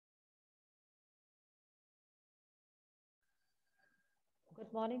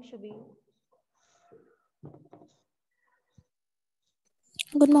Good morning, Shubhi.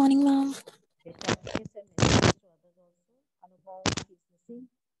 Good morning, ma'am. Beta, please send messages to others also. Anubhav, he's missing.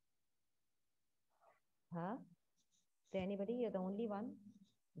 Huh? Is there anybody? You're the only one.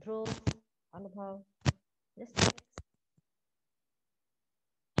 Dhruv, Anubhav. Just text.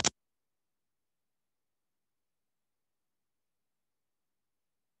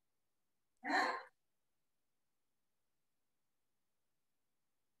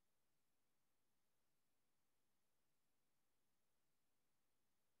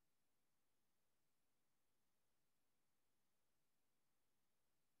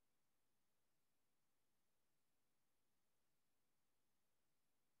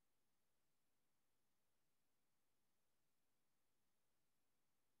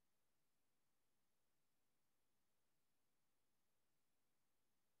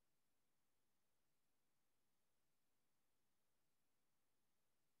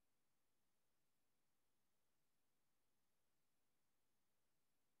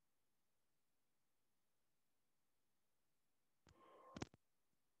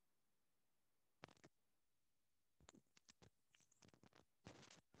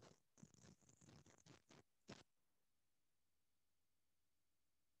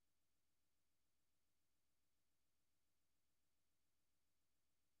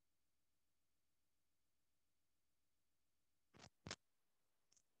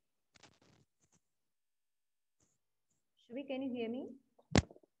 Shubhi, can you hear me?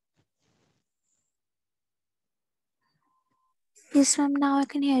 Yes, ma'am. Now I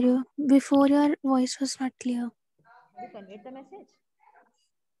can hear you. Before your voice was not clear. Have you conveyed the message?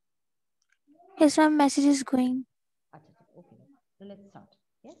 Yes, ma'am. Message is going. Acha, acha, okay. So let's start.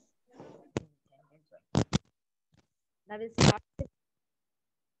 Yes? Now we'll start.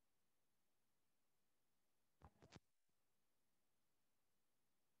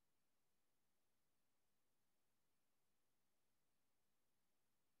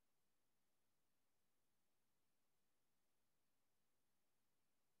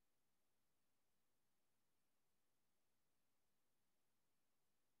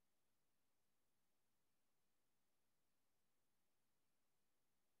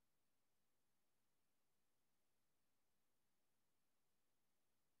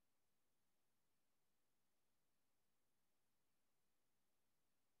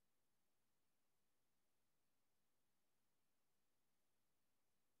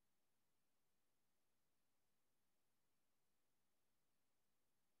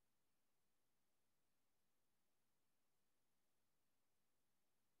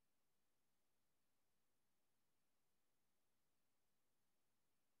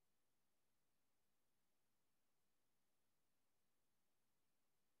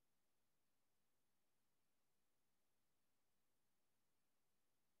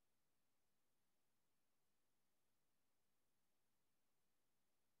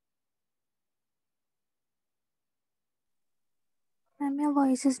 Ma'am, your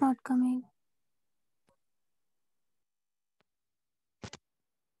voice is not coming.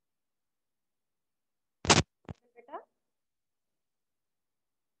 Beta?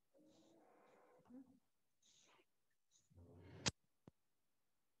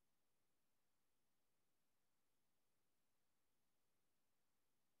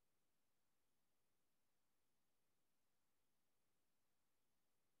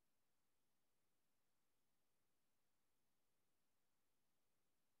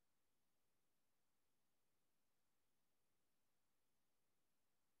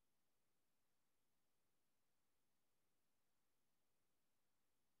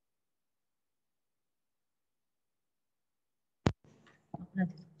 अपना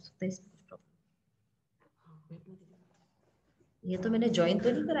दे दो, सकता है इसमें कुछ problem. ये तो मैंने join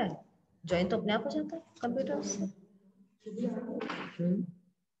तो नहीं करा है। ज्वाइन तो अपने आप हो जाता है कंप्यूटर से।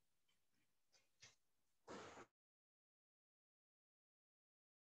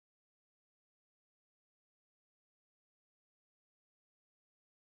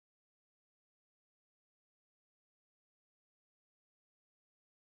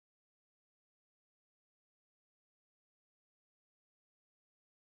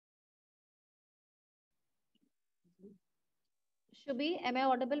 Shubhi, am I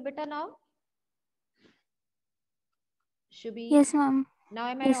audible better now? Shubhi, Yes, ma'am. now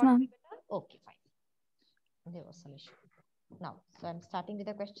am I Yes, audible ma'am. better? Okay, fine. There was some issue. Now, so I'm starting with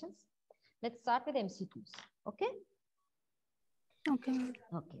the questions. Let's start with MCQs. Okay? Okay, ma'am.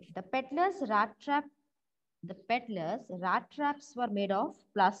 Okay. The peddlers rat traps were made of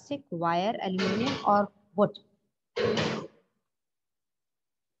plastic, wire, aluminum, or wood.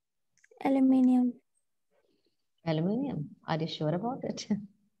 Aluminium. Aluminium. Are you sure about it?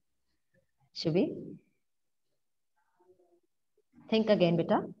 Should we? Think again,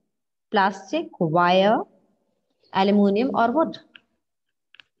 beta. Plastic, wire, aluminium or wood?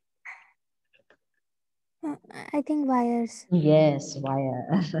 I think wires. Yes,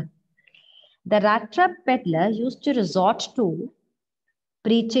 wire. The rat trap peddler used to resort to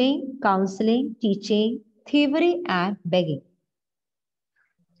preaching, counseling, teaching, thievery, and begging.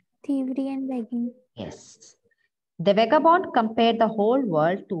 Thievery and begging. Yes. The vagabond compared the whole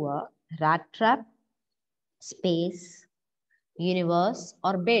world to a rat trap, space, universe,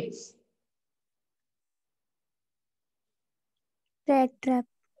 or beds. Rat trap.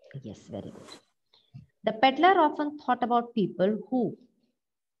 Yes, very good. The peddler often thought about people who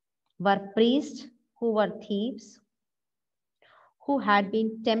were priests, who were thieves, who had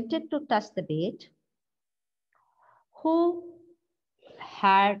been tempted to touch the bait, who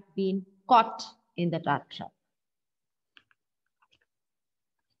had been caught in the rat trap.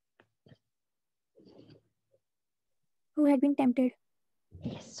 Who had been tempted.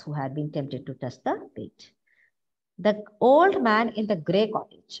 Yes, who had been tempted to touch the bait. The old man in the grey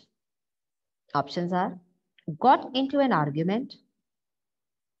cottage. Options are got into an argument,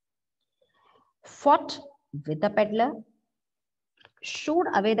 fought with the peddler, shooed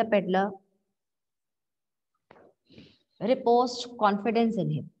away the peddler, reposed confidence in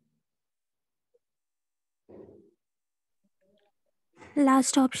him.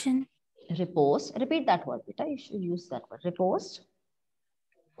 Last option. Reposed, repeat that word, Peter. You should use that word. Reposed,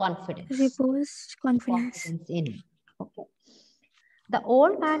 confidence. Reposed confidence. Confidence in him. Okay. The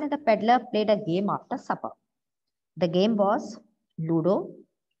old man and the peddler played a game after supper. The game was Ludo,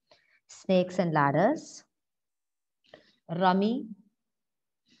 Snakes and Ladders, Rummy.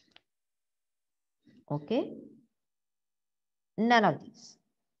 Okay. None of these.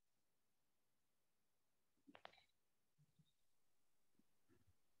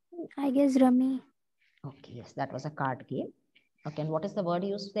 I guess rummy. Okay, yes, that was a card game. Okay, and what is the word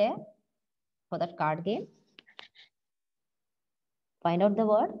used there for that card game? Find out the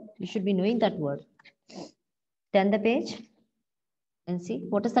word. You should be knowing that word. Turn the page and see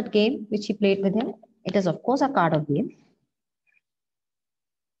what is that game which he played with him. It is, of course, a card of game.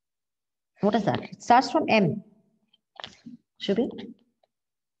 What is that? It starts from M. Should we?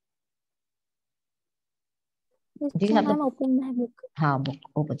 Yes, Do you have the I'm opening my book. book?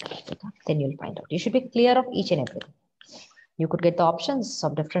 Open the book. Then you'll find out. You should be clear of each and everything. You could get the options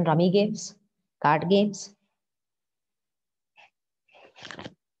of different rummy games, card games.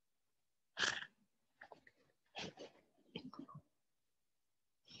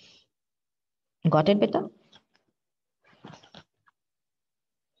 Got it, beta?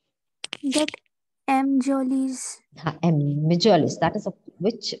 Get M. Jollies. Majolis. That is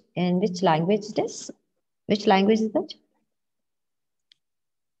which in which language it is? Which language is that?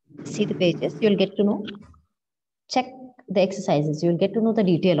 See the pages. You'll get to know. Check the exercises. You'll get to know the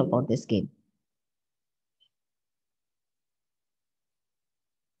detail about this game.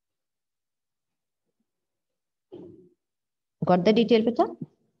 Got the detail, beta?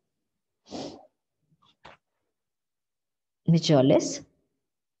 Majolis.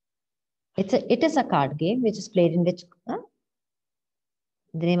 It is a card game which is played in which the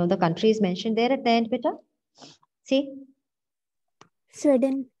name of the country is mentioned there at the end, beta. See?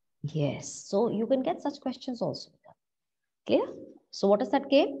 Sweden. Yes. So you can get such questions also. Clear? So what is that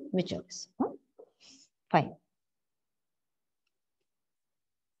game? Majolis. Fine.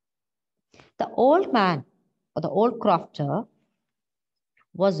 The old man or the old crofter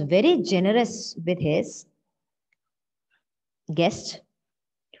was very generous with his guest,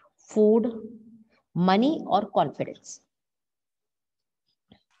 food, money, or confidence.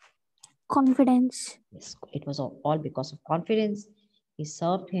 Confidence. Yes, it was all because of confidence. He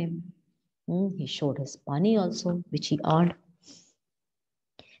served him. He showed his money also, which he earned.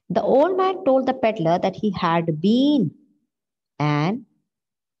 The old man told the peddler that he had been an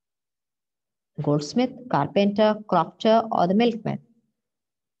goldsmith, carpenter, crofter, or the milkman.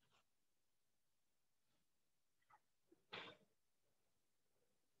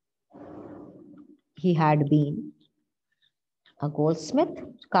 He had been a goldsmith,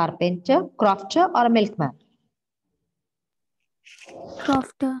 carpenter, crofter, or a milkman.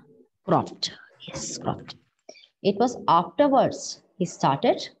 Crofter. Crofter. Yes, crofter. It was afterwards he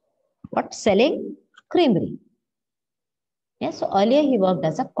started what selling creamery. Yes, so earlier he worked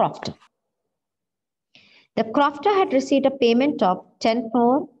as a crofter. The crofter had received a payment of 10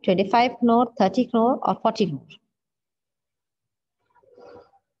 crore, 25 crore, 30 crore, or 40 crore.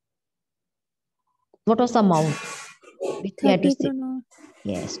 What was the amount which he had 30 received? crore.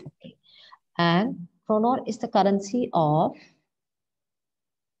 Yes, okay. And Kronor is the currency of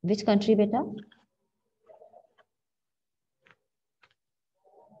which country, beta?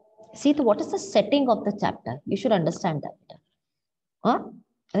 See, what is the setting of the chapter? You should understand that, beta.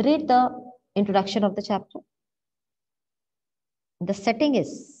 Read the introduction of the chapter. The setting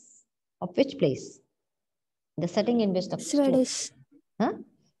is of which place? The setting in which the Swedish.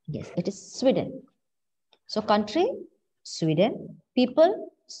 Yes, it is Sweden. So country, Sweden.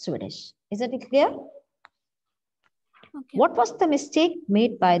 People, Swedish. Is it clear? Okay. What was the mistake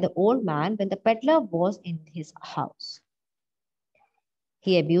made by the old man when the peddler was in his house?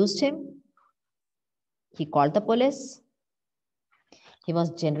 He abused him. He called the police. He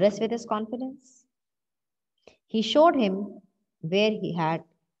was generous with his confidence. He showed him where he had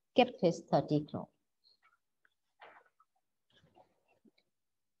kept his 30 crore.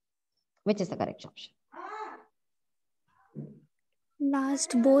 Which is the correct option?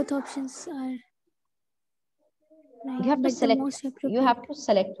 Last both options are right, You have to but the select. most You appropriate. have to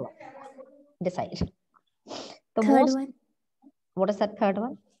select one. Decide. The Third most. one. What is that third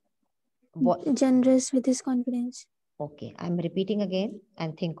one? What? Generous with his confidence. Okay, I'm repeating again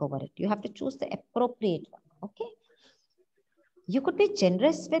and think over it. You have to choose the appropriate one. Okay. You could be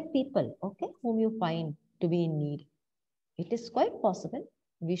generous with people, okay, whom you find to be in need. It is quite possible.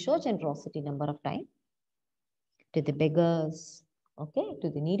 We show generosity number of times to the beggars, okay, to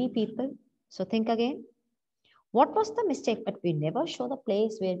the needy people. So think again. What was the mistake? But we never show the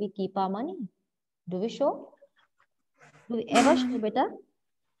place where we keep our money. Do we show? Do we ever show, beta?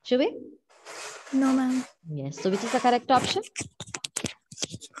 Should we? No, ma'am. Yes. So which is the correct option?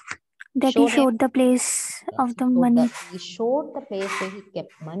 That he showed the place of the money. He showed the place where he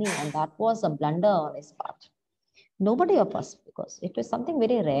kept money, and that was a blunder on his part. Nobody of us, because it was something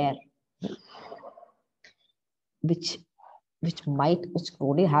very rare, which could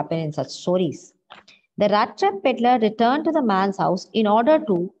only happen in such stories. The rat trap peddler returned to the man's house in order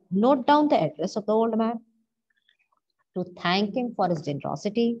to note down the address of the old man, to thank him for his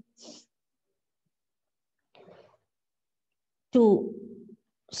generosity, to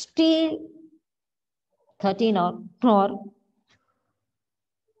steal 13 or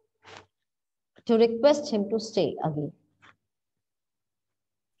to request him to stay again.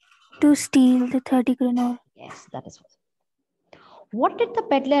 To steal the 30 kroner. Yes, that is what. What did the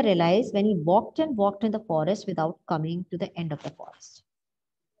peddler realize when he walked and walked in the forest without coming to the end of the forest?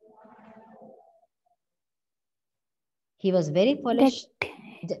 He was very foolish.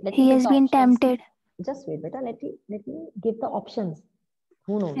 He has been tempted. Just wait, beta. Let me give the options.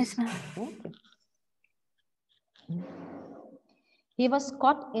 Who knows? Yes, ma'am. Okay. He was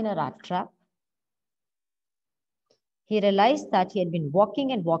caught in a rat trap. He realized that he had been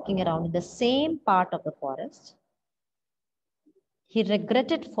walking and walking around in the same part of the forest. He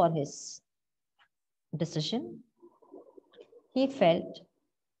regretted for his decision. He felt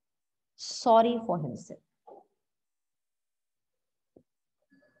sorry for himself.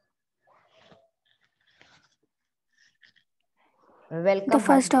 Welcome. The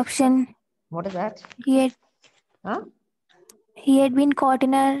first option. What is that? He had been caught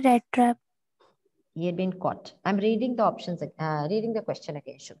in a rat trap. He had been caught. I'm reading the options, reading the question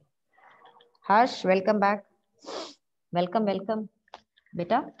again. Harsh, welcome back. Welcome.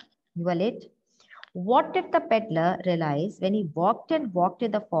 Beta, you are late. What did the peddler realize when he walked and walked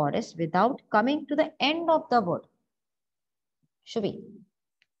in the forest without coming to the end of the wood? Shubhi.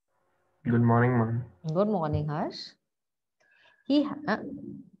 Good morning, ma'am. Good morning, Harsh.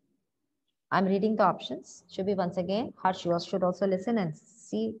 I'm reading the options. Shubhi, once again, Harsh, you should also listen and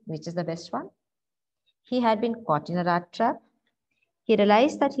see which is the best one. He had been caught in a rat trap. He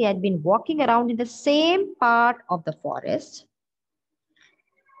realized that he had been walking around in the same part of the forest.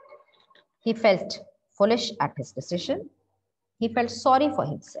 He felt foolish at his decision. He felt sorry for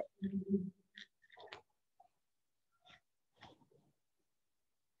himself.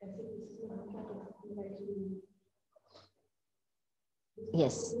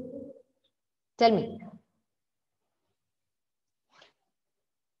 Yes. Tell me.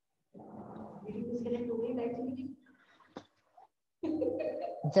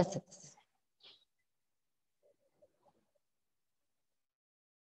 Just